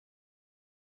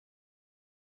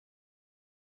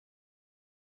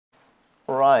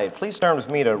Right. Please turn with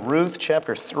me to Ruth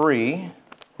chapter 3.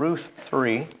 Ruth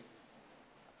 3.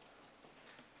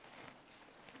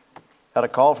 Got a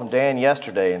call from Dan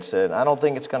yesterday and said, I don't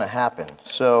think it's going to happen.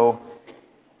 So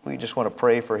we just want to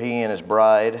pray for he and his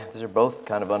bride. These are both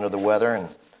kind of under the weather, and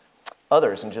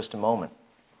others in just a moment.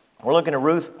 We're looking at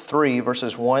Ruth 3,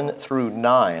 verses 1 through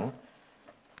 9.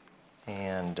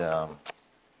 And this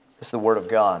is the Word of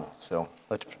God. So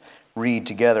let's read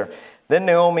together. Then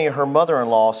Naomi, her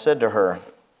mother-in-law, said to her,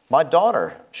 My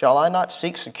daughter, shall I not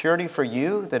seek security for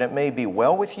you, that it may be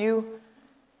well with you?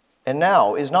 And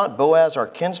now, is not Boaz our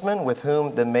kinsman, with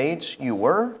whom the maids you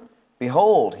were?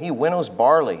 Behold, he winnows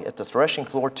barley at the threshing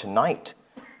floor tonight.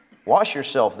 Wash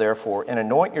yourself, therefore, and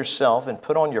anoint yourself, and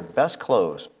put on your best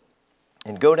clothes,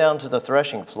 and go down to the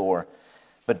threshing floor.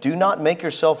 But do not make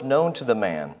yourself known to the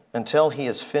man until he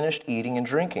has finished eating and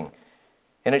drinking.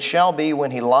 And it shall be when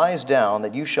he lies down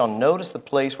that you shall notice the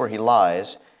place where he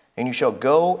lies, and you shall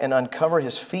go and uncover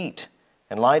his feet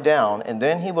and lie down, and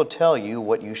then he will tell you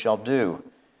what you shall do.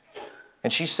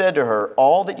 And she said to her,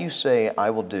 All that you say I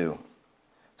will do.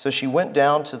 So she went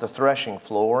down to the threshing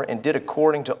floor and did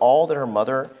according to all that her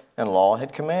mother-in-law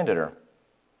had commanded her.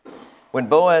 When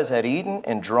Boaz had eaten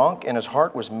and drunk, and his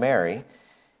heart was merry,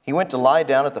 he went to lie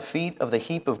down at the feet of the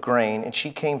heap of grain, and she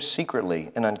came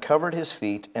secretly and uncovered his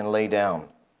feet and lay down.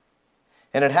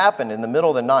 And it happened in the middle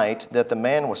of the night that the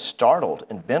man was startled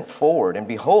and bent forward, and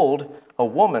behold, a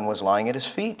woman was lying at his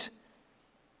feet.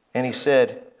 And he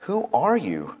said, Who are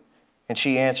you? And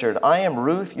she answered, I am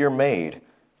Ruth, your maid.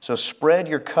 So spread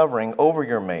your covering over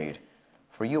your maid,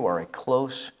 for you are a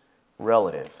close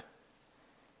relative.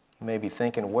 You may be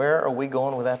thinking, where are we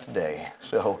going with that today?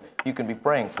 So you can be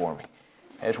praying for me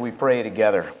as we pray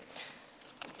together.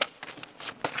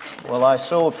 Well, I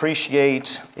so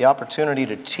appreciate the opportunity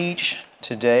to teach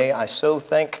today. I don't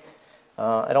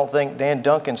thank Dan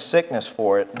Duncan's sickness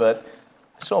for it, but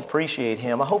I so appreciate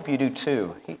him. I hope you do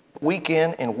too. Week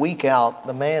in and week out,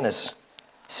 the man is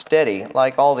steady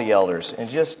like all the elders and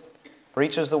just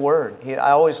preaches the word.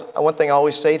 One thing I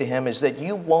always say to him is that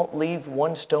you won't leave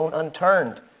one stone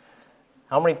unturned.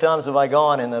 How many times have I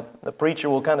gone and the preacher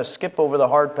will kind of skip over the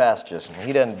hard passages, and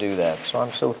he doesn't do that. So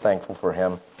I'm so thankful for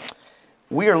him.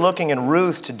 We are looking in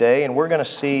Ruth today, and we're going to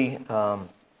see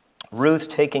Ruth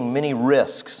taking many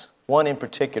risks. One in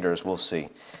particular, as we'll see.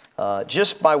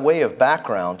 Just by way of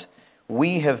background,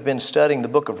 we have been studying the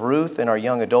Book of Ruth in our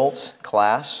young adults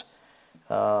class.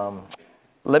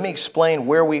 Let me explain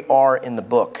where we are in the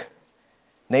book.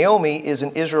 Naomi is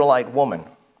an Israelite woman.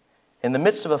 In the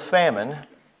midst of a famine,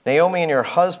 Naomi and her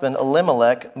husband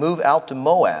Elimelech move out to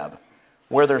Moab,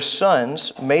 where their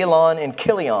sons, Mahlon and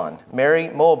Chilion, marry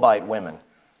Moabite women.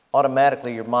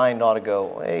 Automatically, your mind ought to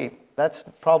go, hey, that's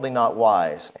probably not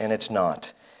wise, and it's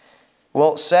not.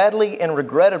 Well, sadly and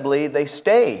regrettably, they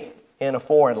stay in a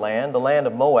foreign land, the land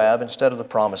of Moab, instead of the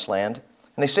promised land,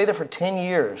 and they stay there for 10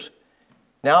 years.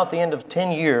 Now, at the end of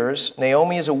 10 years,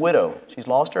 Naomi is a widow. She's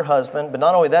lost her husband, but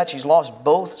not only that, she's lost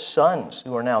both sons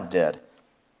who are now dead.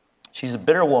 She's a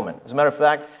bitter woman. As a matter of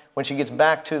fact, when she gets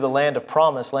back to the land of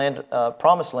promised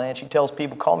land, she tells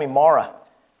people, call me Mara,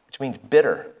 which means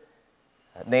bitter.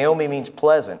 Naomi means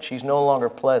pleasant. She's no longer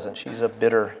pleasant. She's a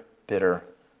bitter, bitter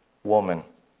woman.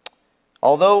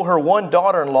 Although her one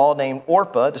daughter-in-law named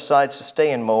Orpah decides to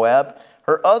stay in Moab,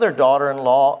 her other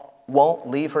daughter-in-law won't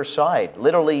leave her side.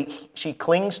 Literally, she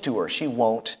clings to her. She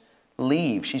won't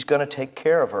leave. She's going to take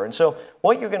care of her. And so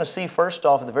what you're going to see first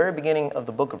off at the very beginning of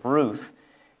the book of Ruth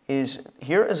is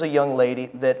here is a young lady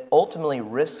that ultimately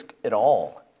risks it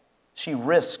all. She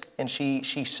risks and she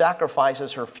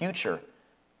sacrifices her future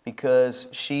because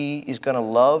she is going to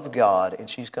love God and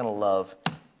she's going to love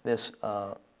this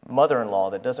mother-in-law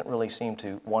that doesn't really seem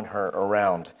to want her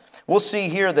around. We'll see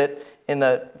here that in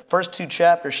the first 2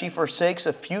 chapters, she forsakes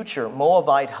a future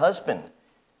Moabite husband.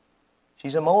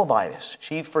 She's a Moabitess.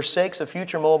 She forsakes a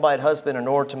future Moabite husband in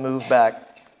order to move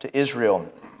back to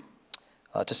Israel,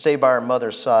 to stay by her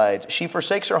mother's side. She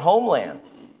forsakes her homeland.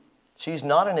 She's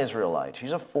not an Israelite.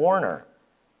 She's a foreigner.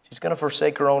 She's going to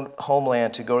forsake her own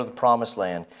homeland to go to the promised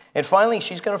land. And finally,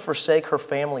 she's going to forsake her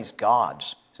family's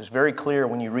gods. This is very clear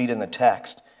when you read in the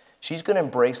text. She's going to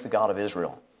embrace the God of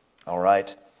Israel. All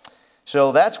right?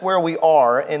 So that's where we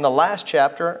are. In the last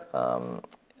chapter,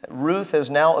 Ruth has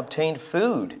now obtained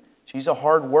food. She's a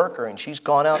hard worker, and she's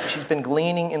gone out and she's been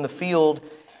gleaning in the field.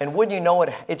 And wouldn't you know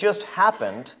it, it just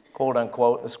happened, quote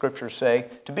unquote, the scriptures say,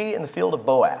 to be in the field of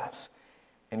Boaz.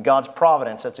 In God's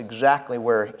providence, that's exactly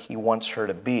where he wants her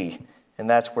to be. And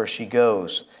that's where she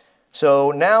goes.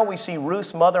 So now we see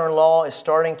Ruth's mother-in-law is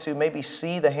starting to maybe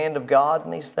see the hand of God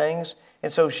in these things.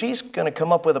 And so she's going to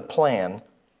come up with a plan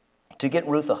to get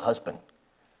Ruth a husband.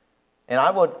 And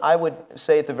I would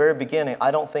say at the very beginning,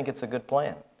 I don't think it's a good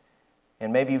plan.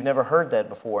 And maybe you've never heard that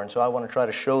before, and so I want to try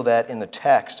to show that in the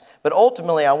text. But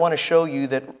ultimately, I want to show you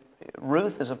that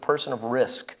Ruth is a person of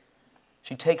risk.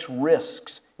 She takes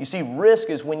risks. You see, risk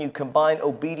is when you combine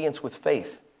obedience with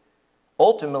faith.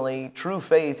 Ultimately, true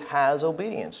faith has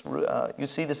obedience. You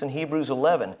see this in Hebrews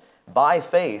 11. By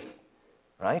faith,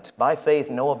 right? By faith,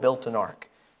 Noah built an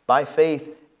ark. By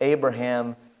faith,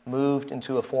 Abraham moved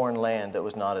into a foreign land that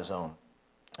was not his own.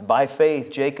 By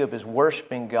faith, Jacob is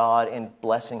worshiping God and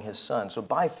blessing his son. So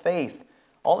by faith,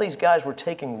 all these guys were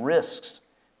taking risks.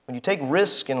 When you take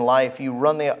risks in life, you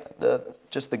run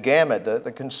just the gamut,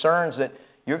 the concerns that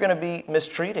you're going to be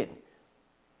mistreated.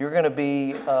 You're going to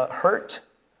be hurt.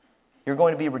 You're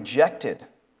going to be rejected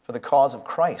for the cause of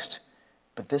Christ.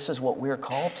 But this is what we're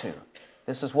called to.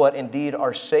 This is what indeed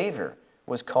our Savior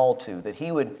was called to, that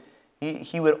he would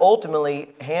ultimately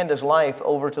hand his life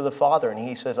over to the Father, and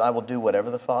he says, I will do whatever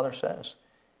the Father says.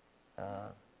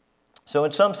 So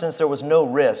in some sense, there was no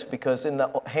risk, because in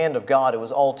the hand of God, it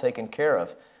was all taken care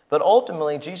of. But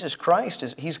ultimately, Jesus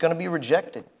Christ, he's going to be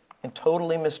rejected and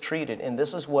totally mistreated, and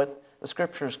this is what the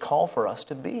Scriptures call for us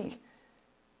to be.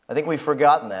 I think we've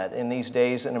forgotten that in these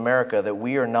days in America, that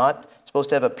we are not supposed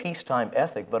to have a peacetime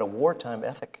ethic, but a wartime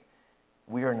ethic.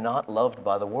 We are not loved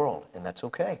by the world, and that's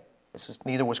okay.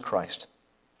 Neither was Christ.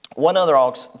 One other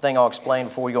thing I'll explain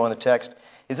before we go in the text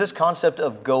is this concept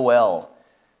of goel.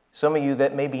 Some of you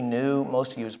that may be new,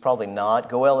 most of you is probably not.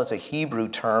 Goel is a Hebrew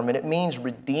term, and it means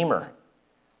redeemer,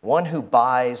 one who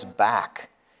buys back.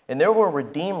 And there were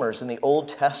redeemers in the Old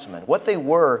Testament. What they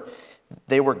were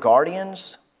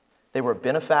guardians, they were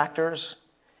benefactors.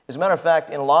 As a matter of fact,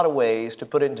 in a lot of ways, to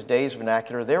put it in today's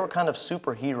vernacular, they were kind of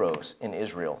superheroes in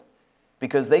Israel,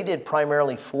 because they did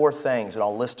primarily 4 things, and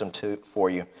I'll list them for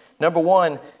you. Number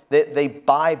one, they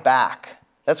buy back.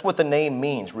 That's what the name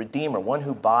means, redeemer, one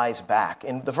who buys back.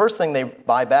 And the first thing they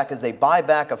buy back is they buy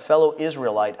back a fellow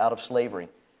Israelite out of slavery.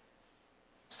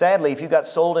 Sadly, if you got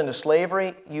sold into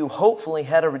slavery, you hopefully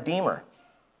had a redeemer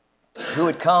who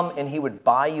would come and he would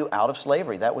buy you out of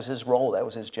slavery. That was his role. That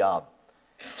was his job.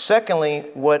 Secondly,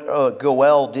 what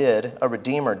Goel did, a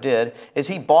redeemer did, is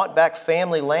he bought back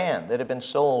family land that had been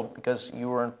sold because you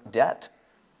were in debt.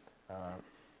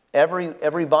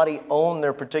 Everybody owned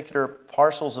their particular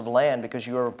parcels of land because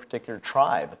you were a particular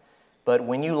tribe. But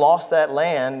when you lost that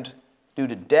land due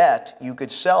to debt, you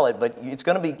could sell it, but it's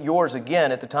going to be yours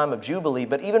again at the time of Jubilee.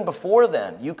 But even before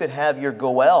then, you could have your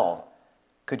Goel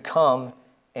could come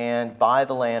and buy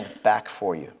the land back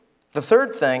for you. The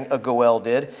third thing a Goel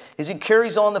did is he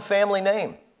carries on the family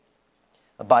name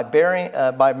by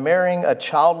marrying a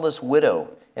childless widow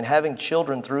and having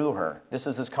children through her. This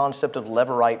is this concept of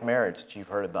levirate marriage that you've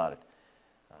heard about it.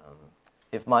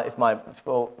 If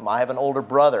I have an older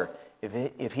brother,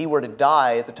 if he were to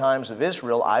die at the times of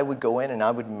Israel, I would go in and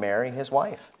I would marry his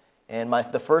wife. And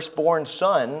the firstborn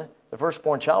son, the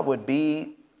firstborn child would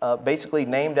be basically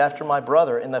named after my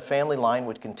brother, and the family line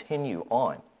would continue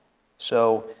on.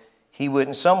 So he would,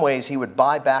 in some ways, he would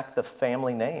buy back the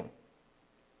family name.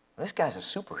 This guy's a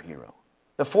superhero.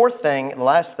 The fourth thing, the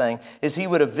last thing, is he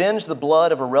would avenge the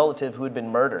blood of a relative who had been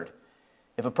murdered.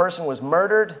 If a person was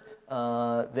murdered,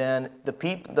 then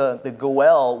the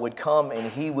Goel would come and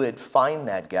he would find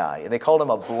that guy. They called him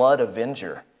a blood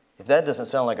avenger. If that doesn't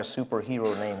sound like a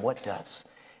superhero name, what does?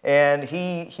 And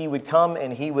he would come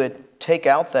and he would take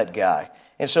out that guy.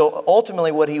 And so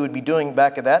ultimately what he would be doing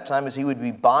back at that time is he would be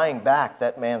buying back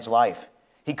that man's life.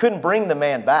 He couldn't bring the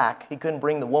man back. He couldn't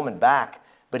bring the woman back,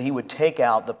 but he would take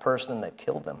out the person that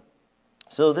killed them.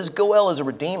 So this Goel is a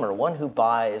redeemer, one who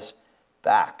buys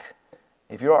back.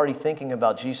 If you're already thinking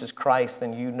about Jesus Christ,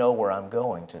 then you know where I'm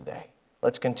going today.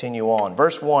 Let's continue on.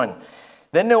 Verse 1.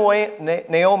 Then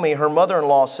Naomi, her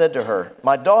mother-in-law, said to her,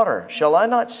 "My daughter, shall I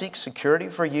not seek security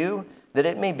for you, that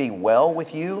it may be well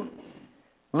with you?"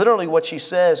 Literally what she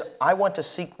says, I want to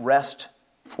seek rest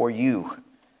for you.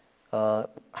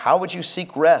 How would you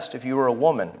seek rest if you were a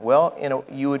woman? Well,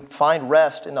 you would find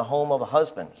rest in the home of a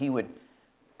husband. He would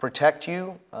protect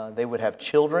you. They would have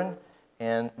children.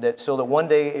 And so that one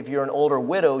day, if you're an older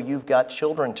widow, you've got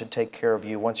children to take care of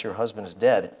you once your husband is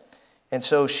dead. And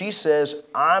so she says,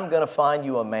 I'm going to find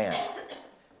you a man.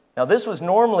 Now, this was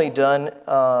normally done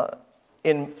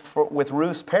with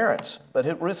Ruth's parents.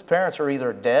 But Ruth's parents are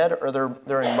either dead or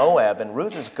they're in Moab. And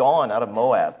Ruth is gone out of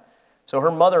Moab. So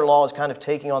her mother-in-law is kind of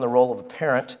taking on the role of a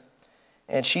parent.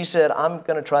 And she said, I'm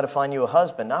going to try to find you a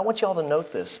husband. Now, I want you all to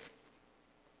note this.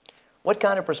 What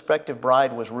kind of prospective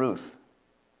bride was Ruth?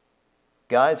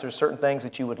 Guys, there's certain things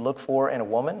that you would look for in a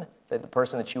woman, that the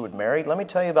person that you would marry. Let me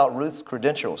tell you about Ruth's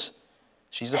credentials.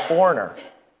 She's a foreigner.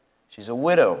 She's a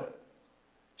widow.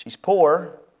 She's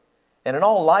poor, and in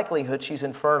all likelihood, she's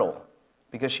infertile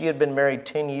because she had been married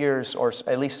 10 years or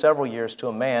at least several years to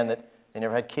a man that they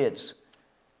never had kids.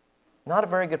 Not a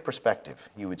very good perspective,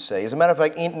 you would say. As a matter of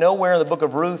fact, nowhere in the book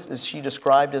of Ruth is she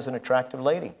described as an attractive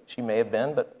lady. She may have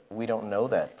been, but we don't know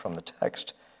that from the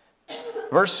text.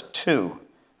 Verse 2,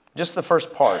 just the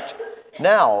first part.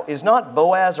 Now, is not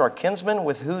Boaz our kinsman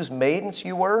with whose maidens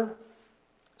you were?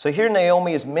 So here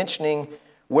Naomi is mentioning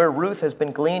where Ruth has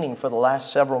been gleaning for the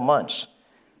last several months.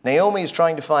 Naomi is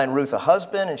trying to find Ruth a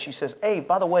husband, and she says, hey,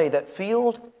 by the way, that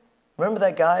field, remember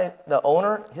that guy, the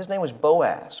owner? His name was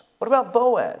Boaz. What about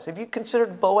Boaz? Have you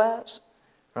considered Boaz?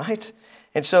 Right?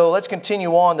 And so let's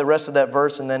continue on the rest of that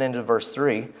verse and then into verse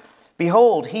 3.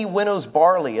 Behold, he winnows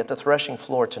barley at the threshing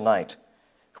floor tonight.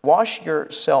 Wash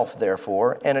yourself,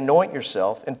 therefore, and anoint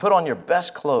yourself, and put on your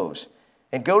best clothes,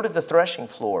 and go to the threshing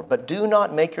floor. But do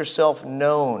not make yourself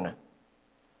known. I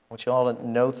want you all to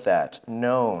note that.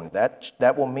 Known.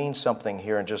 That will mean something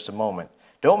here in just a moment.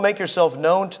 Don't make yourself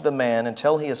known to the man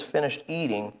until he has finished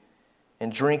eating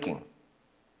and drinking.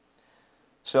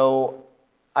 So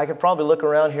I could probably look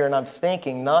around here and I'm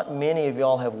thinking not many of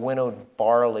y'all have winnowed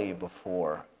barley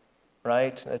before,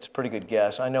 right? That's a pretty good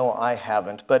guess. I know I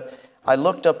haven't, but I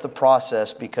looked up the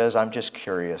process because I'm just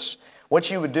curious. What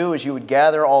you would do is you would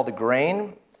gather all the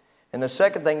grain, and the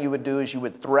second thing you would do is you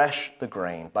would thresh the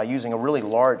grain by using a really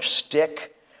large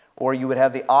stick, or you would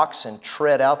have the oxen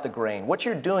tread out the grain. What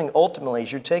you're doing ultimately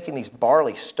is you're taking these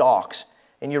barley stalks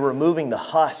and you're removing the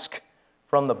husk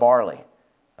from the barley.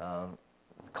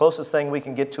 Closest thing we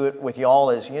can get to it with y'all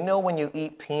is, you know when you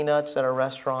eat peanuts at a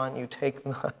restaurant, you take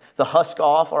the husk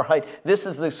off, all right? This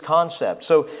is this concept.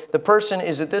 So the person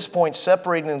is at this point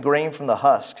separating the grain from the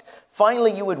husk.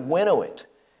 Finally, you would winnow it.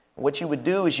 What you would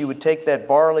do is you would take that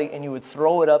barley and you would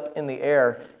throw it up in the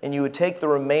air and you would take the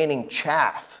remaining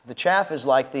chaff. The chaff is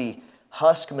like the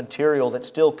husk material that's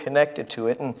still connected to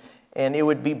it, and it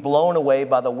would be blown away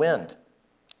by the wind.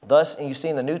 Thus, and you see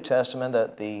in the New Testament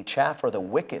that the chaff are the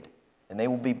wicked, and they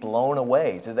will be blown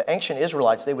away. To the ancient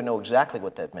Israelites, they would know exactly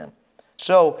what that meant.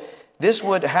 So this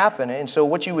would happen, and so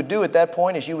what you would do at that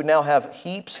point is you would now have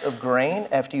heaps of grain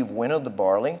after you've winnowed the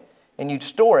barley, and you'd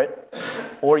store it,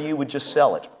 or you would just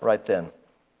sell it right then.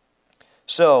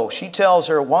 So she tells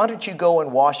her, why don't you go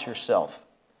and wash yourself?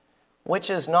 Which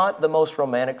is not the most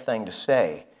romantic thing to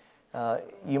say.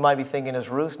 You might be thinking, does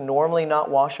Ruth normally not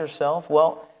wash herself?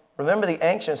 Well, remember the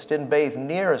ancients didn't bathe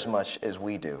near as much as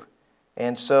we do.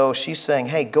 And so she's saying,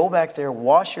 hey, go back there,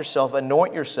 wash yourself,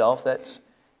 anoint yourself.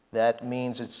 That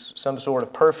means it's some sort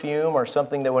of perfume or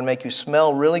something that would make you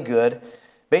smell really good.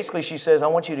 Basically, she says, I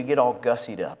want you to get all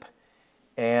gussied up.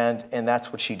 And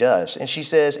that's what she does. And she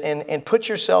says, and put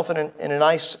yourself in a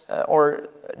nice, or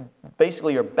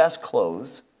basically your best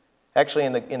clothes. Actually,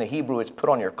 in the Hebrew, it's put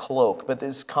on your cloak. But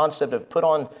this concept of put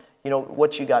on,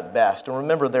 what you got best. And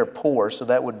remember, they're poor, so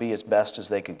that would be as best as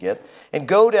they could get. And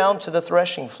go down to the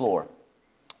threshing floor.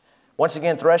 Once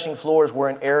again, threshing floors were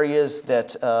in areas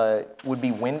that would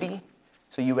be windy.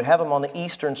 So you would have them on the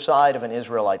eastern side of an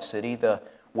Israelite city. The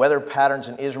weather patterns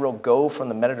in Israel go from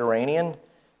the Mediterranean,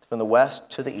 from the west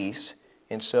to the east.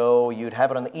 And so you'd have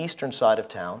it on the eastern side of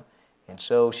town. And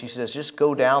so she says, just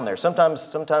go down there.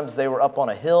 Sometimes they were up on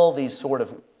a hill, these sort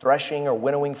of threshing or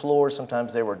winnowing floors.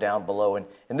 Sometimes they were down below. And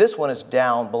this one is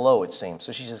down below, it seems.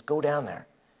 So she says, go down there.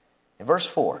 In verse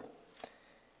 4,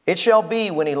 it shall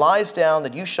be when he lies down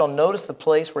that you shall notice the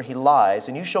place where he lies,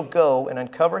 and you shall go and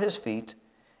uncover his feet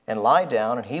and lie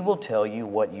down, and he will tell you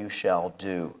what you shall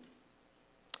do.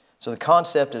 So the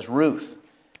concept is Ruth,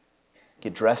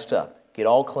 get dressed up, get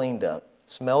all cleaned up,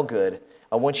 smell good.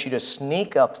 I want you to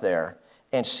sneak up there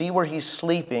and see where he's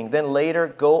sleeping. Then later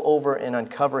go over and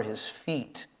uncover his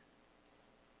feet.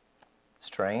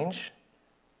 Strange.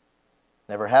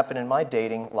 Never happened in my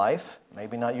dating life.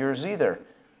 Maybe not yours either.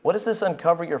 What does this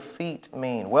uncover your feet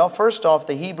mean? Well, first off,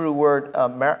 the Hebrew word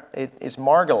is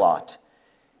margalot.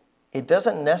 It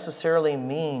doesn't necessarily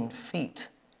mean feet.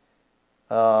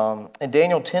 In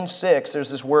Daniel 10:6, there's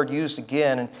this word used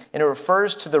again, and it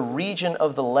refers to the region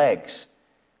of the legs.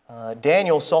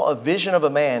 Daniel saw a vision of a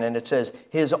man, and it says,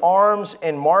 his arms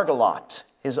and margalot,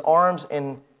 his arms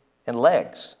and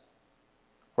legs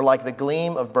were like the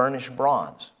gleam of burnished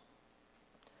bronze.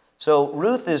 So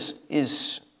Ruth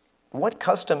is what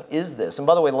custom is this? And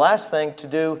by the way, the last thing to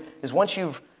do is once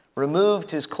you've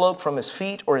removed his cloak from his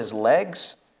feet or his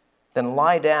legs, then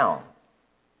lie down.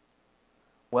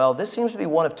 Well, this seems to be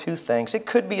one of two things. It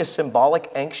could be a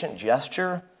symbolic ancient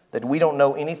gesture that we don't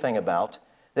know anything about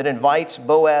that invites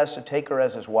Boaz to take her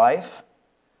as his wife,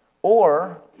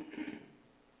 or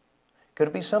could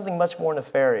it be something much more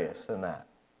nefarious than that?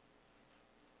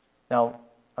 Now,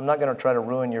 I'm not going to try to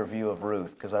ruin your view of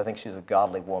Ruth because I think she's a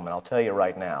godly woman. I'll tell you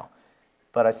right now.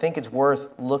 But I think it's worth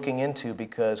looking into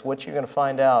because what you're going to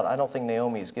find out, I don't think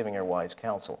Naomi is giving her wise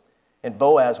counsel. And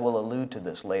Boaz will allude to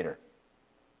this later.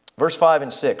 Verse 5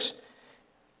 and 6,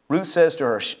 Ruth says to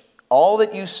her, all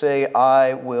that you say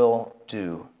I will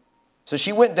do. So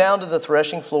she went down to the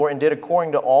threshing floor and did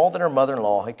according to all that her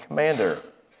mother-in-law had commanded her.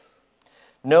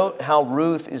 Note how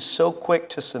Ruth is so quick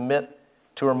to submit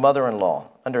to her mother-in-law,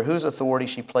 under whose authority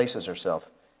she places herself.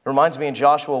 It reminds me in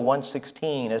Joshua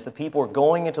 1:16, as the people are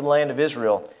going into the land of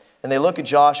Israel, and they look at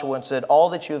Joshua and said, all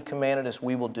that you have commanded us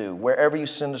we will do. Wherever you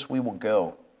send us we will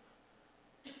go.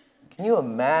 Can you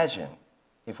imagine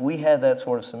if we had that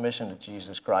sort of submission to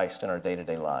Jesus Christ in our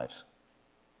day-to-day lives?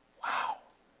 Wow.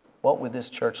 What would this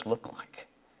church look like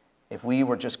if we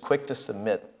were just quick to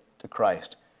submit to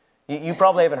Christ? You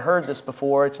probably haven't heard this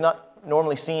before. It's not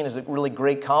normally seen as a really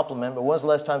great compliment, but when was the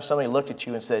last time somebody looked at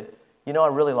you and said, you know, I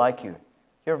really like you.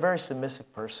 You're a very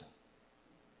submissive person.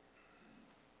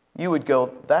 You would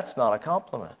go, that's not a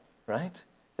compliment, right?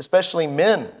 Especially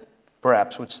men,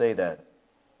 perhaps, would say that.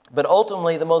 But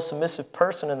ultimately, the most submissive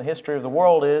person in the history of the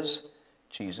world is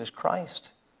Jesus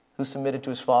Christ, who submitted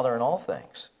to his Father in all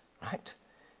things, right?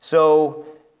 So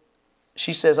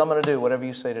she says, I'm going to do whatever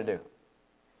you say to do.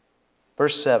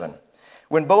 Verse 7,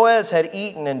 when Boaz had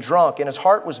eaten and drunk, and his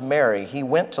heart was merry, he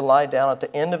went to lie down at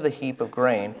the end of the heap of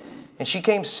grain, and she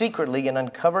came secretly and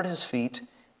uncovered his feet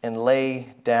and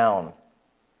lay down.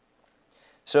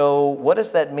 So what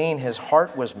does that mean, his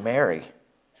heart was merry?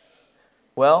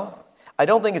 Well, I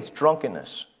don't think it's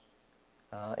drunkenness.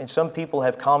 And some people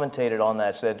have commentated on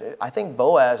that, said, I think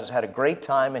Boaz has had a great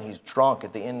time and he's drunk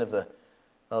at the end of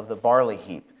the barley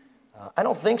heap. I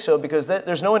don't think so because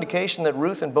there's no indication that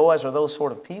Ruth and Boaz are those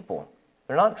sort of people.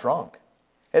 They're not drunk.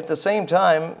 At the same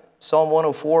time, Psalm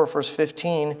 104, verse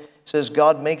 15 says,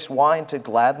 God makes wine to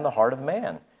gladden the heart of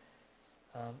man.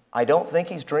 I don't think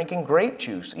he's drinking grape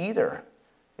juice either.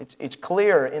 It's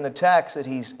clear in the text that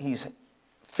he's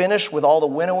finished with all the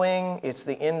winnowing. It's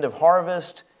the end of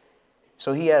harvest.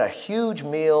 So he had a huge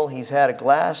meal. He's had a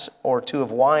glass or two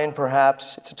of wine,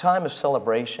 perhaps. It's a time of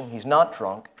celebration. He's not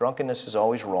drunk. Drunkenness is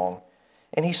always wrong.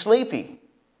 And he's sleepy.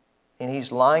 And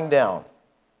he's lying down.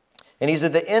 And he's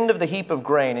at the end of the heap of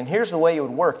grain. And here's the way it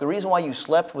would work. The reason why you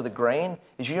slept with the grain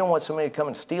is you didn't want somebody to come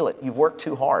and steal it. You've worked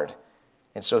too hard.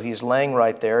 And so he's laying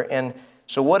right there. And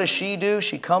so what does she do?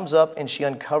 She comes up and she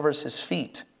uncovers his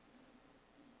feet.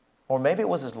 Or maybe it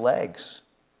was his legs.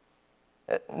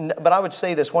 But I would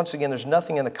say this, once again, there's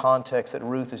nothing in the context that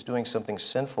Ruth is doing something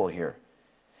sinful here.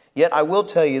 Yet I will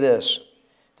tell you this,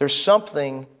 there's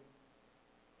something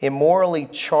immorally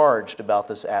charged about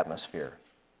this atmosphere.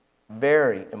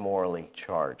 Very immorally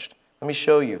charged. Let me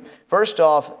show you. First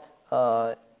off,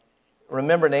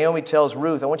 remember Naomi tells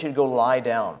Ruth, I want you to go lie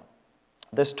down.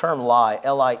 This term lie,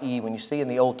 L-I-E, when you see in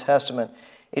the Old Testament,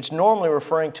 it's normally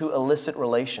referring to illicit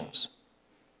relations.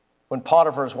 When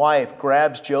Potiphar's wife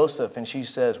grabs Joseph and she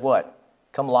says, what?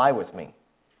 Come lie with me.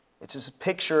 It's this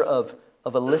picture of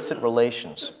illicit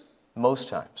relations, most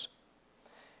times.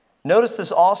 Notice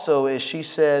this also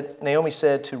as Naomi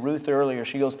said to Ruth earlier,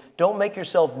 she goes, don't make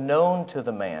yourself known to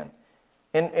the man.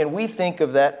 And we think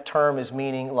of that term as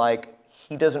meaning like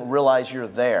he doesn't realize you're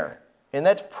there. And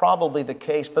that's probably the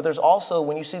case. But there's also,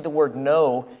 when you see the word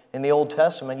know in the Old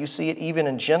Testament, you see it even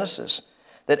in Genesis,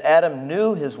 that Adam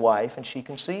knew his wife and she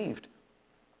conceived.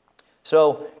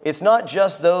 So it's not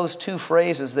just those two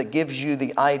phrases that gives you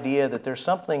the idea that there's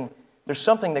something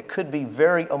that could be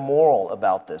very immoral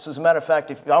about this. As a matter of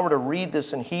fact, if I were to read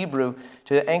this in Hebrew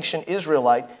to an ancient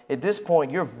Israelite, at this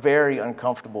point you're very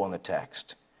uncomfortable in the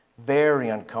text. Very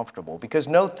uncomfortable. Because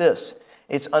note this,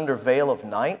 it's under veil of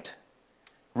night.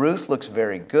 Ruth looks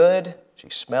very good. She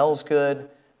smells good.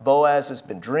 Boaz has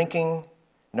been drinking.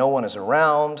 No one is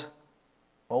around.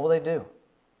 What will they do?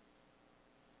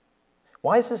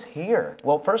 Why is this here?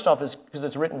 Well, first off, it's because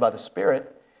it's written by the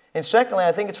Spirit. And secondly,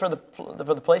 I think it's for the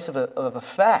place of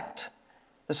effect.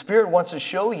 The Spirit wants to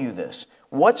show you this.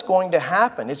 What's going to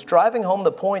happen? It's driving home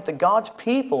the point that God's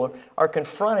people are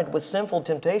confronted with sinful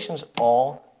temptations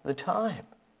all the time.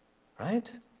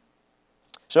 Right?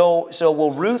 So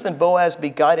will Ruth and Boaz be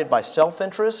guided by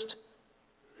self-interest?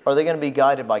 Or are they going to be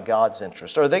guided by God's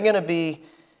interest? Are they going to be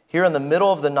here in the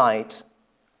middle of the night?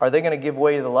 Are they going to give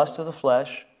way to the lust of the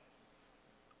flesh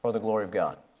or the glory of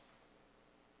God?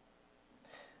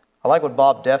 I like what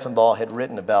Bob Deffenbaugh had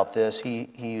written about this.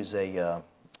 He was a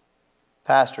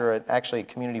pastor at actually a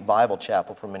community Bible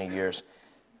chapel for many years.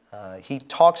 He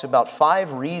talks about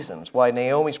 5 reasons why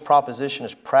Naomi's proposition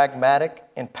is pragmatic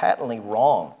and patently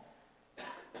wrong.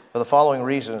 for the following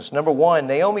reasons. Number one,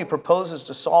 Naomi proposes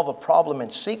to solve a problem in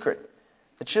secret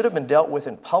that should have been dealt with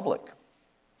in public.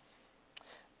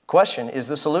 Question, is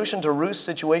the solution to Ruth's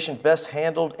situation best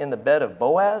handled in the bed of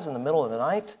Boaz in the middle of the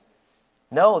night?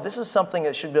 No, this is something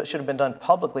that should have been done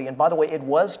publicly. And by the way, it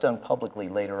was done publicly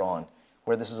later on,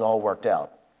 where this is all worked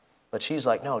out. But she's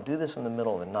like, no, do this in the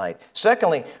middle of the night.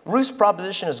 Secondly, Ruth's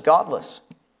proposition is godless.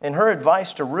 In her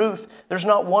advice to Ruth, there's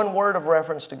not one word of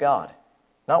reference to God.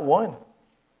 Not one.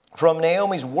 From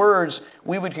Naomi's words,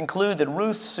 we would conclude that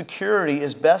Ruth's security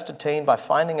is best attained by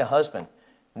finding a husband,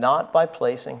 not by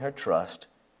placing her trust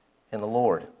in the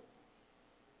Lord.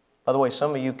 By the way,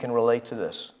 some of you can relate to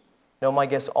this. No, my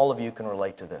guess all of you can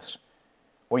relate to this.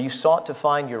 Where you sought to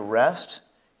find your rest,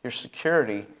 your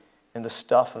security in the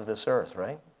stuff of this earth,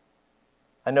 right?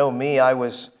 I know me, I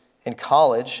was in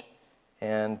college,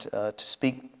 and to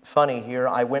speak funny here,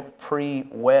 I went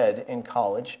pre-wed in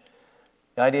college.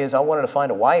 The idea is I wanted to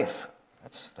find a wife.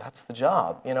 That's the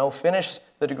job. You know, finish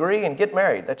the degree and get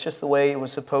married. That's just the way it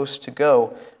was supposed to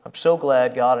go. I'm so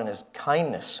glad God in His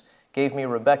kindness gave me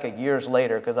Rebecca years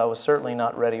later, because I was certainly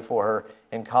not ready for her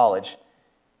in college.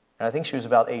 And I think she was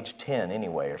about age 10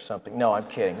 anyway or something. No, I'm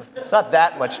kidding. It's not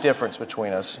that much difference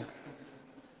between us.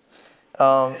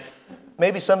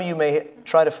 Maybe some of you may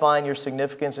try to find your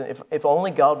significance. And if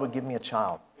only God would give me a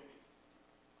child,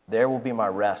 there will be my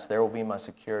rest. There will be my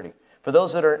security. For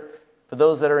those that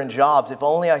are in jobs, if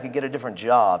only I could get a different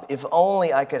job. If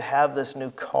only I could have this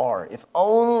new car. If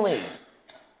only.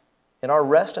 And our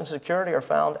rest and security are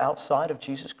found outside of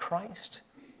Jesus Christ.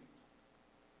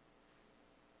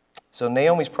 So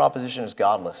Naomi's proposition is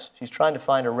godless. She's trying to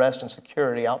find her rest and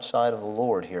security outside of the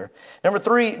Lord here. Number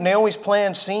three, Naomi's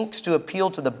plan seeks to appeal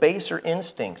to the baser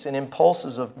instincts and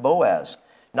impulses of Boaz,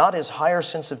 not his higher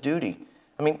sense of duty.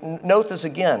 I mean, note this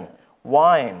again.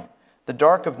 Wine, the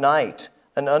dark of night,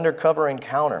 an undercover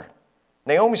encounter.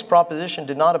 Naomi's proposition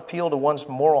did not appeal to one's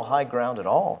moral high ground at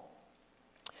all.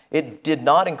 It did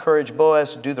not encourage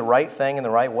Boaz to do the right thing in the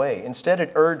right way. Instead,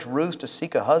 it urged Ruth to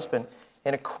seek a husband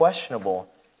in a questionable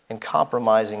and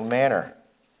compromising manner.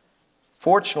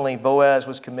 Fortunately, Boaz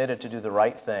was committed to do the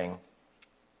right thing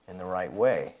in the right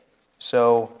way.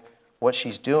 So what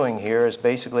she's doing here is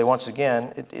basically, once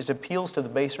again, it appeals to the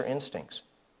baser instincts.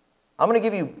 I'm going to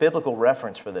give you biblical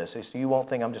reference for this, so you won't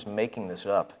think I'm just making this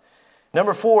up.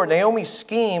 Number four, Naomi's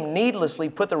scheme needlessly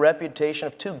put the reputation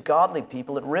of two godly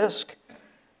people at risk.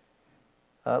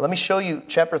 Let me show you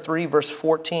chapter 3, verse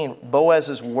 14,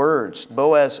 Boaz's words.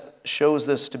 Boaz shows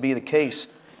this to be the case.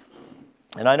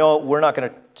 And I know we're not going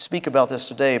to speak about this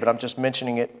today, but I'm just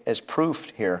mentioning it as proof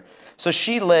here. So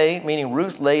she lay, meaning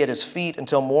Ruth lay at his feet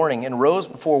until morning and rose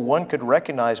before one could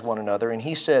recognize one another. And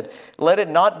he said, let it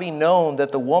not be known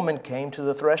that the woman came to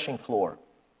the threshing floor.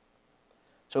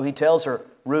 So he tells her,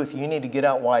 Ruth, you need to get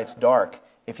out while it's dark.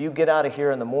 If you get out of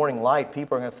here in the morning light,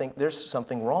 people are going to think there's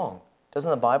something wrong.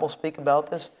 Doesn't the Bible speak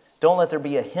about this? Don't let there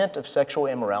be a hint of sexual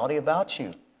immorality about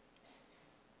you.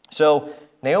 So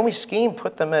Naomi's scheme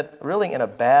put them really in a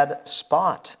bad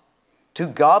spot. Two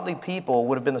godly people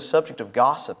would have been the subject of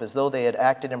gossip as though they had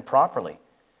acted improperly.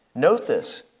 Note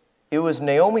this. It was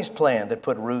Naomi's plan that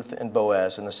put Ruth and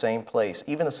Boaz in the same place,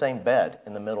 even the same bed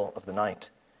in the middle of the night,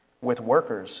 with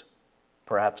workers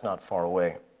perhaps not far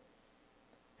away.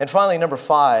 And finally, number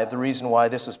five, the reason why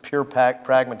this is pure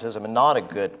pragmatism and not a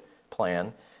good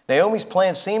plan. Naomi's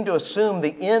plan seemed to assume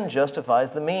the end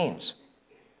justifies the means.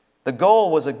 The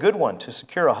goal was a good one, to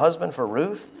secure a husband for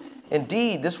Ruth.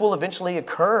 Indeed, this will eventually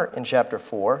occur in chapter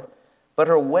 4, but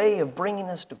her way of bringing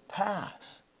this to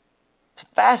pass, it's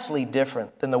vastly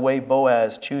different than the way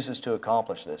Boaz chooses to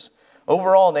accomplish this.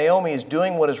 Overall, Naomi is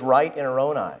doing what is right in her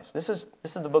own eyes. This is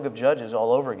the book of Judges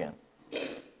all over again.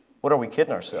 What are we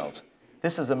kidding ourselves?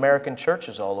 This is American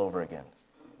churches all over again.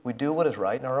 We do what is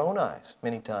right in our own eyes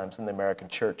many times in the American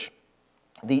church.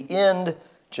 The end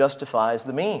justifies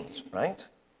the means, right?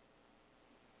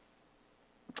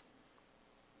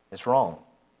 It's wrong.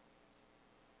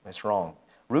 It's wrong.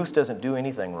 Ruth doesn't do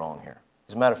anything wrong here.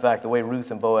 As a matter of fact, the way Ruth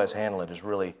and Boaz handle it is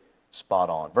really spot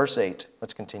on. Verse 8,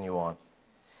 let's continue on.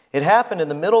 It happened in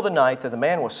the middle of the night that the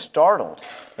man was startled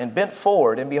and bent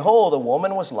forward, and behold, a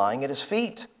woman was lying at his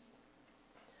feet.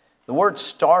 The word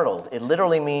startled, it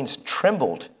literally means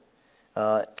trembled.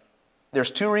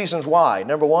 There's two reasons why.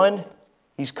 Number one,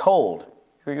 he's cold.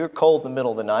 You're cold in the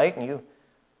middle of the night, and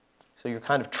so you're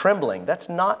kind of trembling. That's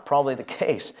not probably the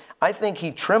case. I think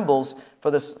he trembles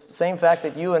for the same fact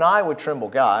that you and I would tremble,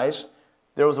 guys.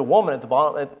 There was a woman at the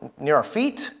bottom, near our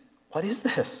feet. What is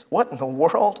this? What in the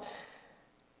world?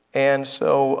 And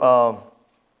and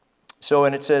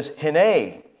it says,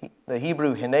 hine, the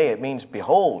Hebrew hine, it means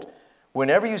behold.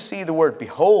 Whenever you see the word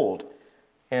behold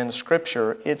in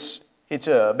Scripture,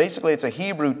 basically it's a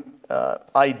Hebrew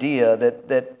idea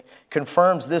that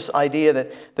confirms this idea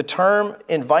that the term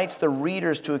invites the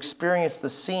readers to experience the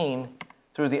scene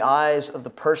through the eyes of the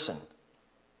person.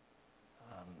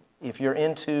 If you're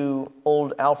into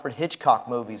old Alfred Hitchcock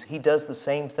movies, he does the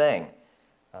same thing.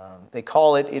 They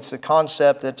call it's a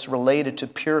concept that's related to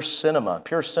pure cinema.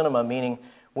 Pure cinema meaning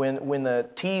when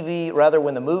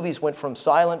the movies went from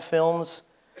silent films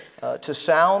to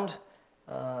sound,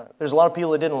 there's a lot of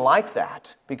people that didn't like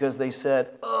that because they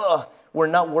said,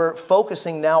 we're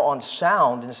focusing now on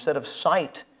sound instead of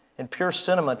sight. And pure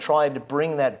cinema tried to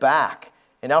bring that back.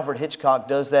 And Alfred Hitchcock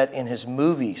does that in his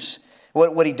movies.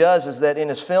 What he does is that in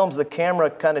his films, the camera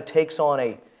kind of takes on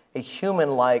a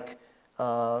human-like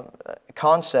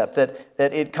concept, that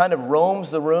it kind of roams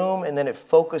the room and then it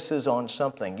focuses on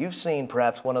something. You've seen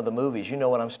perhaps one of the movies. You know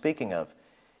what I'm speaking of.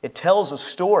 It tells a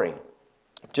story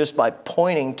just by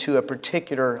pointing to a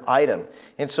particular item.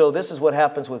 And so this is what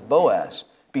happens with Boaz.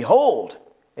 Behold,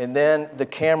 and then the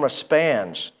camera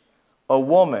spans a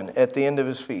woman at the end of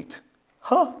his feet.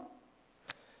 Huh?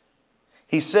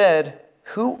 He said,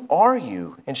 "Who are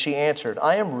you?" And she answered,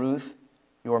 "I am Ruth,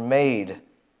 your maid."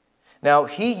 Now,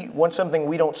 he wants something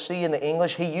we don't see in the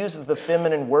English. He uses the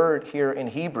feminine word here in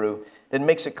Hebrew that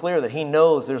makes it clear that he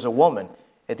knows there's a woman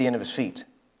at the end of his feet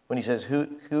when he says,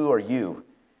 who are you?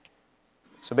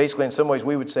 So basically, in some ways,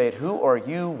 we would say it, "Who are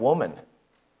you, woman?"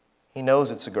 He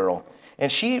knows it's a girl.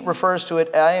 And she refers to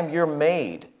it, "I am your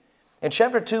maid." In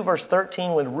chapter 2, verse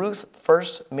 13, when Ruth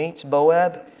first meets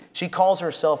Boaz, she calls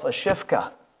herself a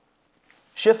shifka.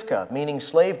 Shifka, meaning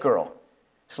slave girl.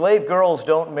 Slave girls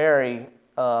don't marry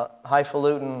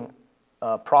highfalutin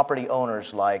property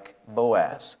owners like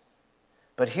Boaz.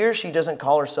 But here she doesn't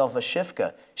call herself a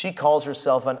shifka. She calls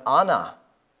herself an ana.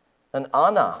 An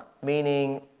ana,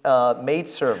 meaning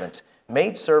maidservant.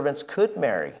 Maidservants could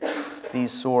marry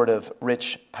these sort of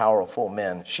rich, powerful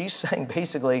men. She's saying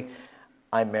basically,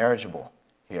 I'm marriageable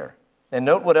here. And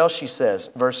note what else she says,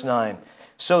 verse 9.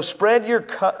 "So spread your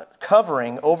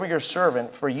covering over your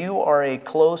servant, for you are a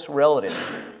close relative."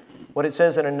 What it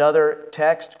says in another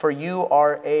text, "For you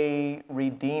are a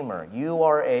redeemer." You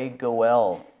are a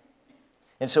goel.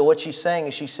 And so what she's saying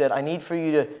is she said,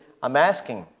 I'm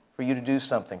asking for you to do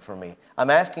something for me. I'm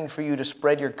asking for you to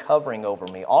spread your covering over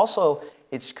me. Also,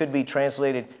 it could be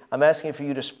translated, I'm asking for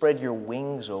you to spread your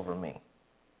wings over me.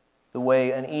 The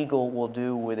way an eagle will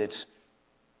do with its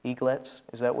eaglets,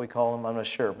 is that what we call them? I'm not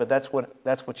sure. But that's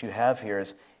what you have here.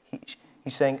 Is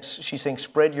she's saying,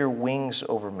 spread your wings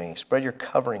over me. Spread your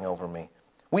covering over me.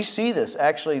 We see this,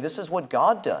 actually, this is what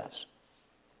God does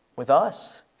with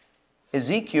us.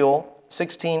 Ezekiel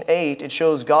 16:8, it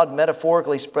shows God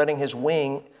metaphorically spreading his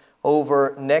wing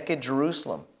over naked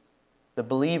Jerusalem, the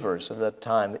believers of that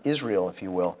time, Israel, if you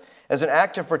will, as an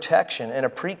act of protection and a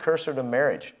precursor to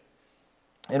marriage.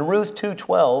 In Ruth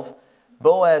 2:12,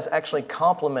 Boaz actually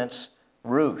compliments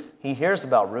Ruth. He hears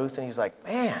about Ruth and he's like,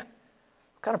 man,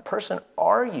 what kind of person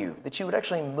are you that you would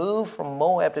actually move from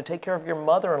Moab to take care of your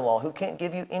mother-in-law who can't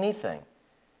give you anything?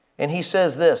 And he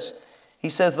says this, he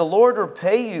says, "The Lord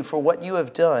repay you for what you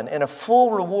have done, and a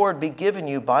full reward be given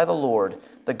you by the Lord,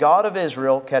 the God of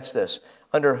Israel," catch this,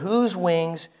 "under whose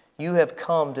wings you have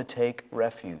come to take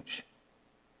refuge."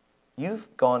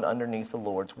 You've gone underneath the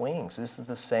Lord's wings. This is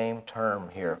the same term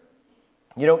here.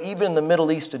 You know, even in the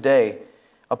Middle East today,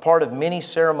 a part of many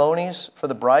ceremonies for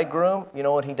the bridegroom, you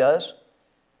know what he does?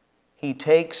 He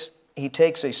takes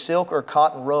a silk or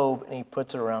cotton robe and he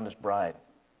puts it around his bride.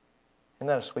 Isn't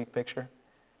that a sweet picture?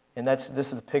 And this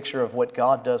is a picture of what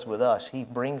God does with us. He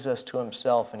brings us to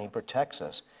himself and he protects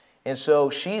us. And so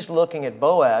she's looking at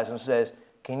Boaz and says,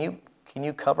 can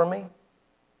you cover me?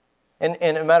 And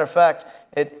a matter of fact,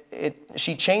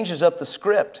 she changes up the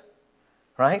script,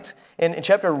 right? In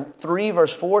chapter 3,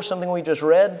 verse 4, something we just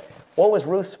read, what was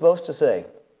Ruth supposed to say?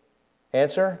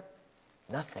 Answer?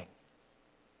 Nothing.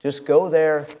 Just go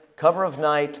there, cover of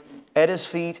night, at his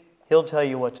feet, he'll tell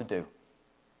you what to do.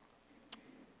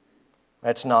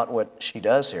 That's not what she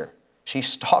does here. She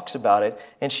talks about it,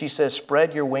 and she says,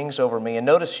 spread your wings over me. And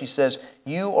notice she says,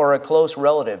 you are a close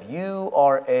relative. You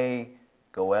are a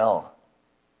goel.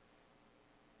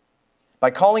 By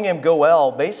calling him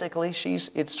goel, basically,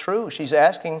 it's true. She's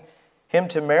asking him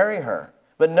to marry her.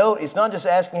 But note, it's not just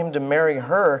asking him to marry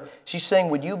her. She's saying,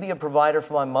 would you be a provider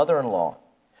for my mother-in-law?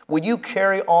 Would you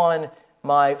carry on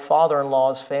my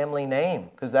father-in-law's family name?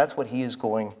 Because that's what he is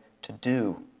going to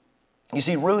do. You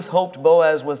see, Ruth hoped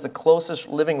Boaz was the closest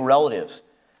living relatives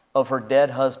of her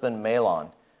dead husband,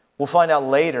 Mahlon. We'll find out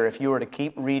later, if you were to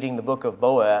keep reading the book of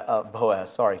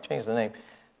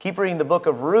Keep reading the book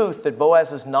of Ruth, that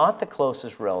Boaz is not the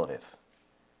closest relative.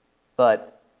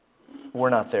 But we're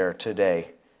not there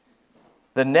today.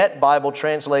 The Net Bible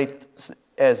translates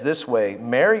as this way: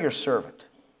 marry your servant,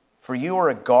 for you are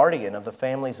a guardian of the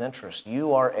family's interest.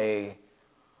 You are a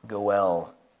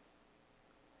Goel.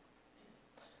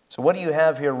 So what do you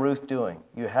have here Ruth doing?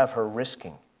 You have her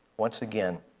risking, once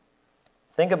again.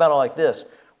 Think about it like this.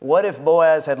 What if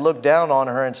Boaz had looked down on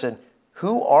her and said,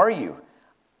 "Who are you?"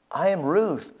 "I am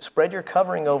Ruth. Spread your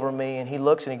covering over me." And he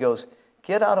looks and he goes,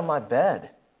 "Get out of my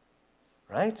bed."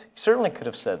 Right? He certainly could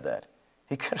have said that.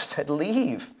 He could have said,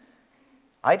 "Leave.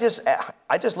 I just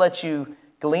let you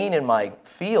glean in my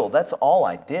field. That's all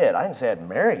I did. I didn't say I'd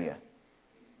marry you."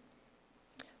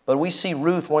 But we see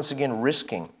Ruth once again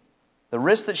risking. The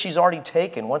risk that she's already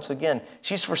taken, once again,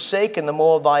 she's forsaken the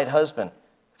Moabite husband,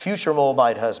 future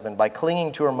Moabite husband, by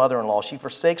clinging to her mother-in-law. She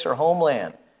forsakes her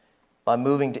homeland by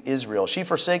moving to Israel. She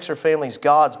forsakes her family's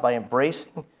gods by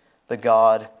embracing the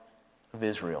God of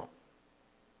Israel.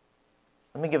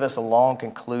 Let me give us a long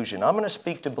conclusion. I'm going to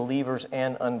speak to believers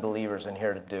and unbelievers in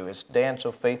here to do, as Dan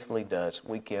so faithfully does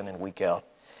week in and week out.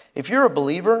 If you're a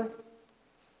believer,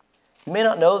 you may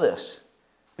not know this,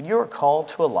 but you are called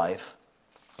to a life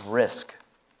of risk.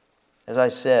 As I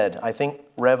said, I think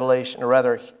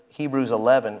Hebrews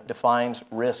 11 defines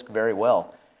risk very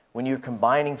well. When you're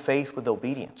combining faith with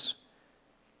obedience.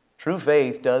 True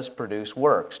faith does produce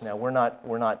works. Now, we're not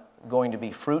going to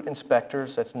be fruit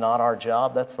inspectors. That's not our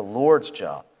job. That's the Lord's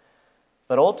job.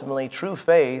 But ultimately, true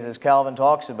faith, as Calvin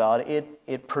talks about,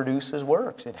 it produces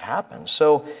works. It happens.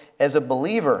 So, as a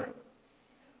believer,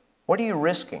 what are you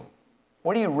risking?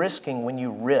 What are you risking when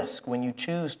you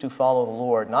choose to follow the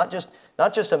Lord? Not just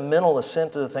a mental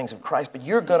assent to the things of Christ, but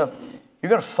you're going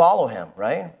to follow Him,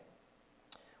 right?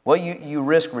 Well, you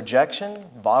risk rejection,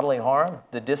 bodily harm,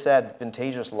 the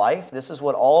disadvantageous life. This is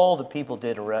what all the people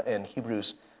did in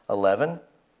Hebrews 11.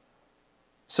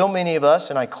 So many of us,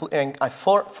 and I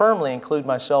firmly include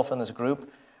myself in this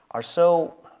group, are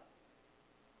so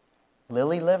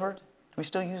lily-livered. Do we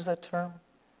still use that term?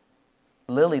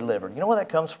 Lily-livered. You know where that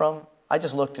comes from? I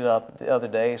just looked it up the other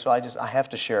day, so I have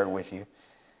to share it with you.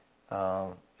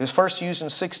 It was first used in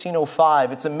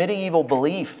 1605. It's a medieval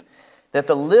belief that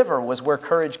the liver was where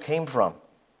courage came from.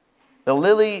 The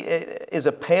lily is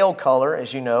a pale color,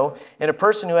 as you know, and a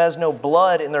person who has no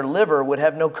blood in their liver would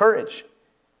have no courage.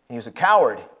 He was a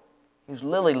coward. He was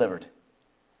lily-livered,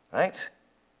 right?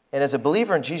 And as a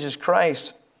believer in Jesus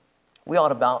Christ, we ought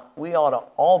to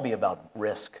all be about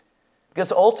risk.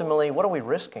 Because ultimately, what are we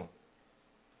risking?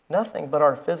 Nothing but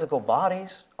our physical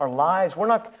bodies, our lives. We're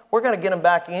going to get them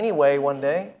back anyway one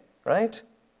day, right?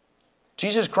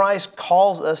 Jesus Christ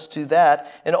calls us to that,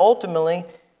 and ultimately,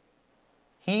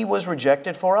 He was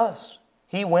rejected for us.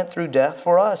 He went through death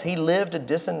for us. He lived a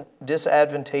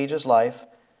disadvantageous life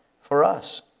for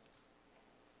us.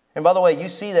 And by the way, you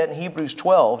see that in Hebrews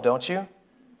 12, don't you?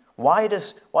 Why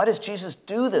does Jesus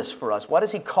do this for us? Why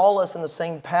does He call us in the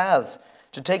same paths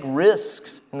to take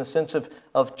risks in the sense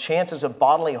of chances of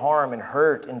bodily harm and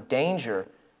hurt and danger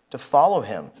to follow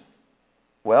Him?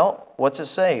 Well, what's it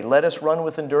say? Let us run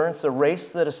with endurance the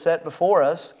race that is set before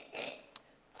us,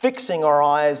 fixing our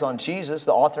eyes on Jesus,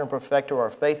 the author and perfecter of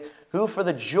our faith, who for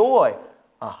the joy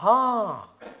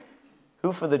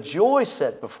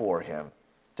set before Him,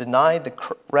 endured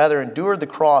the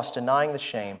cross, denying the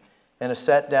shame, and is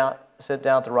set down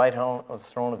at the right hand of the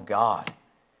throne of God.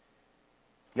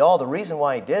 Y'all, the reason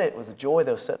why He did it was the joy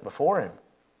that was set before Him.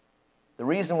 The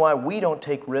reason why we don't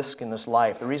take risk in this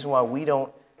life, the reason why we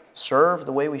don't serve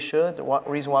the way we should, the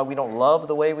reason why we don't love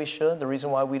the way we should, the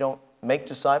reason why we don't make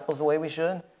disciples the way we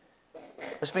should,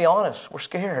 let's be honest, we're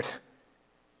scared.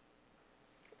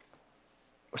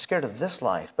 We're scared of this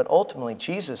life, but ultimately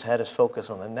Jesus had His focus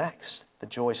on the next, the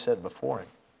joy set before Him.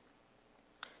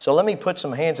 So let me put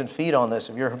some hands and feet on this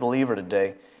if you're a believer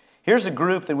today. Here's a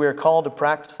group that we are called to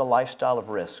practice a lifestyle of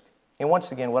risk. And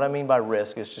once again, what I mean by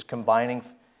risk is just combining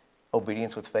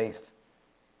obedience with faith.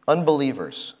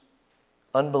 Unbelievers.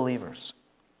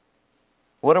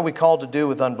 What are we called to do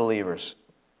with unbelievers?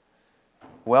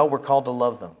 Well, we're called to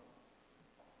love them.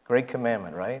 Great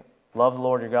commandment, right? Love the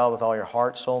Lord your God with all your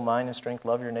heart, soul, mind, and strength.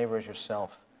 Love your neighbor as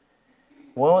yourself.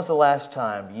 When was the last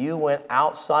time you went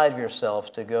outside of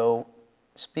yourself to go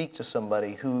speak to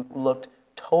somebody who looked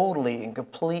totally and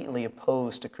completely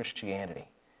opposed to Christianity?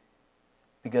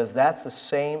 Because that's the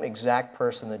same exact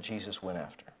person that Jesus went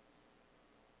after.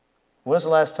 When was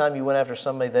the last time you went after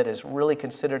somebody that is really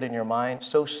considered in your mind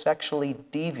so sexually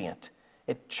deviant,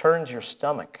 it churns your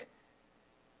stomach?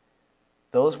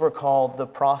 Those were called the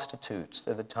prostitutes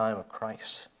at the time of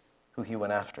Christ, who He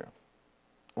went after.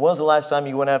 When was the last time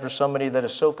you went after somebody that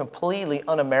is so completely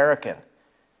un-American,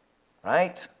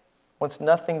 right? Wants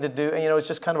nothing to do, it's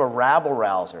just kind of a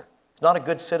rabble-rouser. It's not a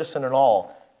good citizen at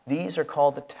all. These are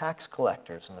called the tax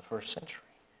collectors in the first century.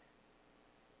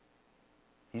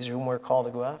 These are whom we're called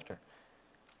to go after.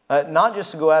 Not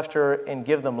just to go after and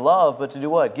give them love, but to do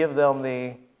what? Give them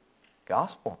the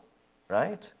gospel,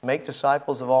 right? Make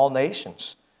disciples of all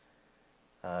nations.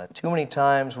 Too many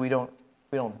times we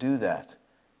don't do that.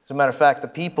 As a matter of fact, the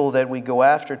people that we go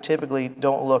after typically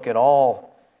don't look at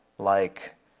all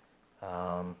like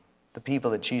the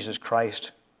people that Jesus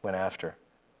Christ went after.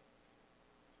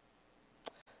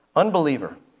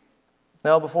 Unbeliever.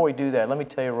 Now, before we do that, let me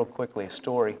tell you real quickly a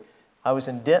story. I was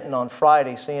in Denton on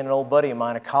Friday seeing an old buddy of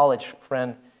mine, a college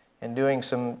friend, and doing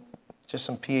some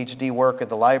PhD work at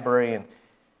the library.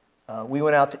 And we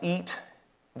went out to eat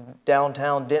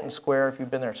downtown Denton Square. If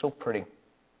you've been there, it's so pretty.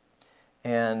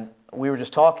 And we were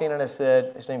just talking, and I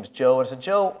said, his name is Joe. And I said,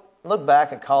 Joe, look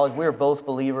back at college. We were both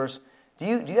believers. Do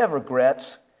you have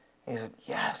regrets? And he said,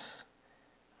 yes.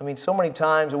 I mean, so many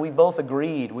times, and we both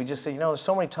agreed. We just said, there's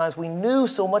so many times we knew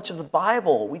so much of the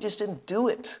Bible. We just didn't do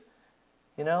it.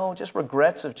 Just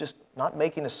regrets of just not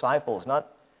making disciples,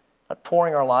 not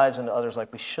pouring our lives into others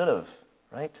like we should have,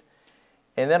 right?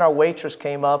 And then our waitress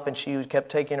came up, and she kept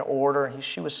taking an order, and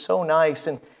she was so nice.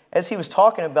 And as he was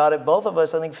talking about it, both of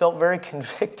us, I think, felt very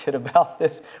convicted about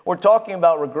this. We're talking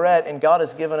about regret, and God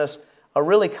has given us a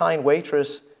really kind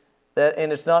waitress,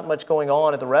 and it's not much going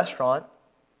on at the restaurant.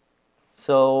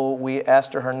 So we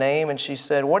asked her name, and she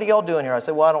said, what are y'all doing here? I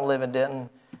said, well, I don't live in Denton,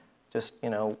 just,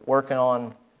 working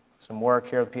on some work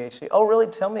here at the PhD. Oh, really?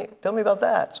 Tell me about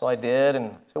that. So I did,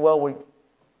 and I said, well, we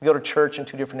go to church in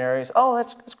 2 different areas. Oh,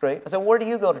 that's great. I said, where do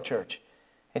you go to church?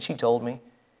 And she told me.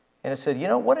 And I said,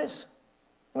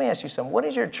 let me ask you something. What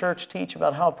does your church teach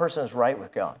about how a person is right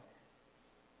with God?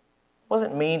 It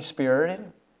wasn't mean-spirited.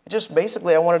 It just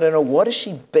basically I wanted to know, what is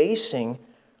she basing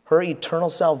her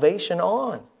eternal salvation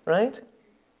on, right?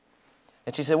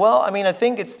 And she said, well, I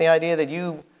think it's the idea that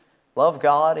you love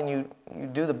God and you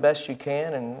do the best you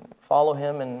can and follow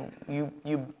Him and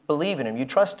you believe in Him. You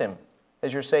trust Him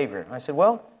as your Savior. And I said,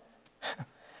 well,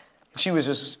 she was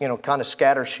just, kind of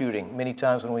scatter shooting. Many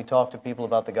times when we talk to people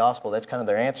about the gospel, that's kind of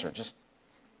their answer. Just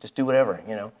do whatever,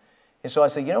 And so I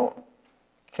said,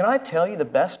 can I tell you the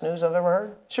best news I've ever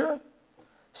heard? Sure.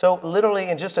 So literally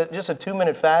in just a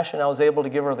 2-minute fashion, I was able to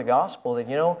give her the gospel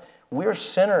that, we're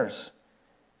sinners.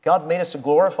 God made us to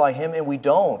glorify Him, and we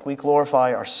don't. We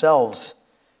glorify ourselves.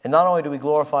 And not only do we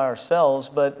glorify ourselves,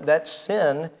 but that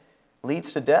sin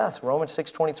leads to death. Romans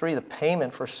 6:23, the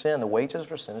payment for sin, the wages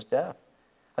for sin is death.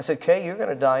 I said, Kay, you're going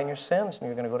to die in your sins, and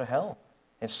you're going to go to hell.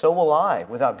 And so will I,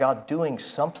 without God doing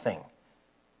something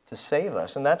to save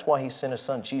us. And that's why He sent His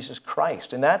Son, Jesus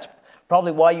Christ. And that's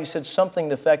probably why you said something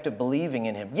to the effect of believing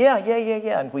in Him. Yeah.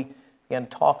 And we began to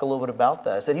talk a little bit about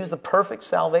that. I said He was the perfect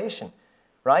salvation.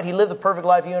 Right? He lived the perfect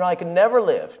life you and I could never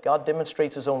live. God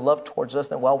demonstrates His own love towards us,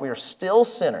 that while we are still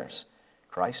sinners,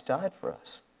 Christ died for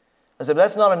us. I said, but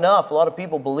that's not enough. A lot of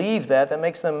people believe that. That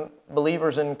makes them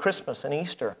believers in Christmas and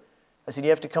Easter. I said, you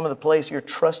have to come to the place you're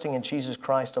trusting in Jesus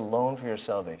Christ alone for your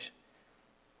salvation.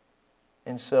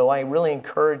 And so I really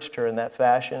encouraged her in that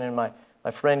fashion, and my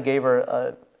friend gave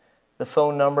her the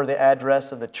phone number, the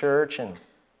address of the church, and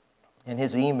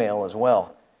his email as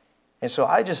well. And so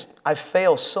I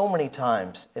fail so many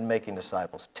times in making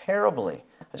disciples, terribly.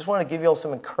 I just want to give you all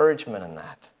some encouragement in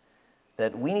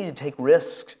that we need to take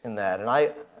risks in that.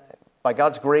 And by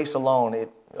God's grace alone,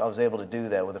 I was able to do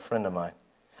that with a friend of mine.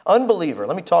 Unbeliever,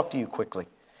 let me talk to you quickly.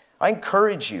 I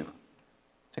encourage you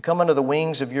to come under the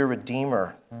wings of your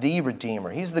Redeemer, the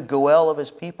Redeemer. He's the Goel of His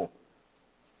people.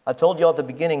 I told you at the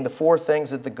beginning the 4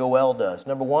 things that the Goel does.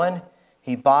 Number 1,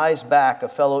 he buys back a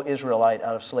fellow Israelite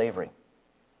out of slavery.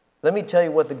 Let me tell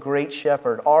you what the great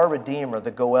shepherd, our Redeemer, the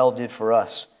Goel, did for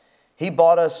us. He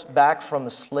bought us back from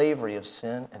the slavery of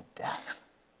sin and death.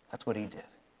 That's what He did.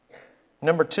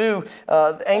 Number 2,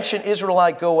 the ancient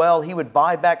Israelite Goel, he would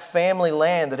buy back family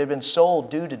land that had been sold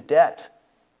due to debt.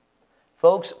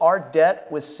 Folks, our debt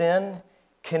with sin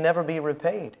can never be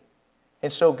repaid.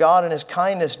 And so God in His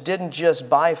kindness didn't just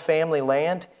buy family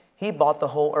land, He bought the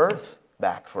whole earth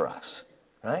back for us,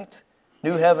 right?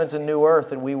 New heavens and new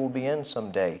earth that we will be in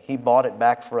someday. He bought it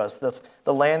back for us.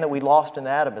 The land that we lost in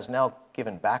Adam is now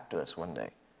given back to us one day.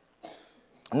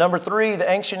 Number 3,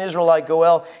 the ancient Israelite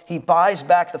Goel, he buys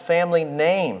back the family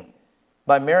name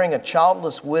by marrying a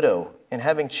childless widow and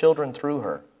having children through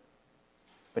her.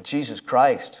 But Jesus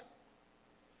Christ,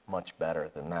 much better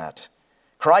than that.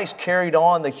 Christ carried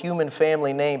on the human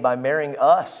family name by marrying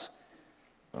us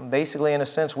Basically, in a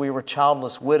sense, we were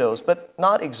childless widows, but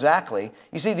not exactly.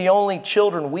 You see, the only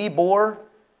children we bore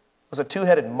was a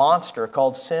two-headed monster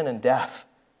called sin and death.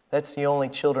 That's the only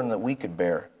children that we could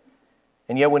bear.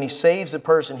 And yet when he saves a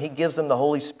person, he gives them the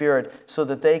Holy Spirit so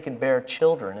that they can bear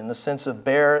children in the sense of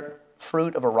bear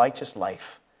fruit of a righteous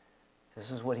life.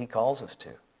 This is what he calls us to.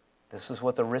 This is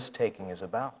what the risk-taking is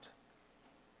about.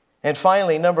 And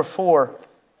finally, number 4,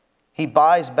 he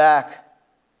buys back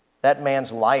that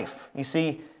man's life. You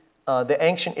see, the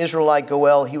ancient Israelite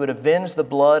Goel, he would avenge the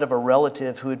blood of a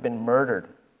relative who had been murdered.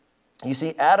 You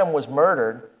see, Adam was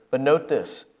murdered, but note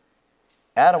this.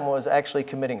 Adam was actually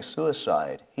committing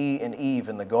suicide, he and Eve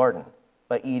in the garden,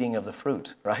 by eating of the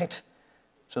fruit, right?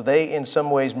 So they, in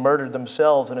some ways, murdered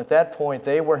themselves, and at that point,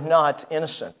 they were not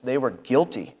innocent. They were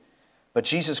guilty. But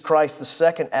Jesus Christ, the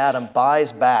second Adam,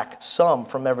 buys back some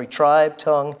from every tribe,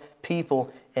 tongue,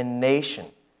 people, and nation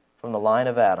from the line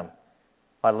of Adam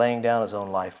by laying down his own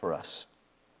life for us.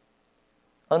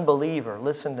 Unbeliever,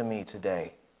 listen to me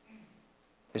today.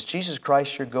 Is Jesus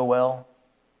Christ your Goel?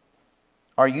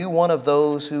 Are you one of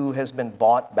those who has been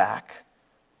bought back?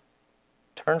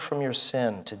 Turn from your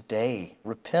sin today.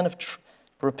 Repent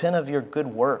of your good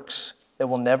works that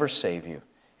will never save you,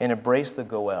 and embrace the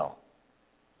Goel,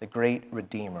 the great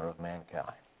Redeemer of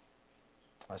mankind.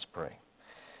 Let's pray.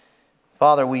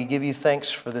 Father, we give you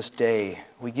thanks for this day.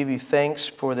 We give you thanks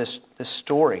for this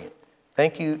story.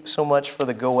 Thank you so much for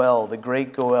the Goel, the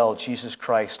great Goel, Jesus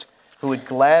Christ, who would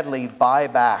gladly buy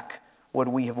back what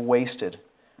we have wasted.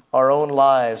 Our own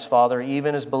lives, Father,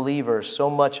 even as believers, so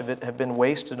much of it have been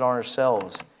wasted on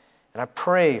ourselves. And I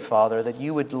pray, Father, that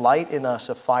you would light in us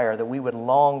a fire, that we would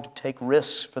long to take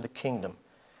risks for the kingdom.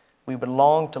 We would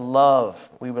long to love.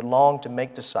 We would long to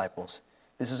make disciples.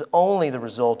 This is only the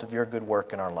result of your good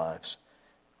work in our lives.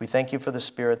 We thank you for the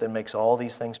Spirit that makes all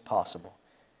these things possible.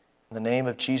 In the name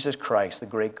of Jesus Christ, the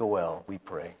great Goel, we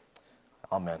pray.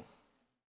 Amen.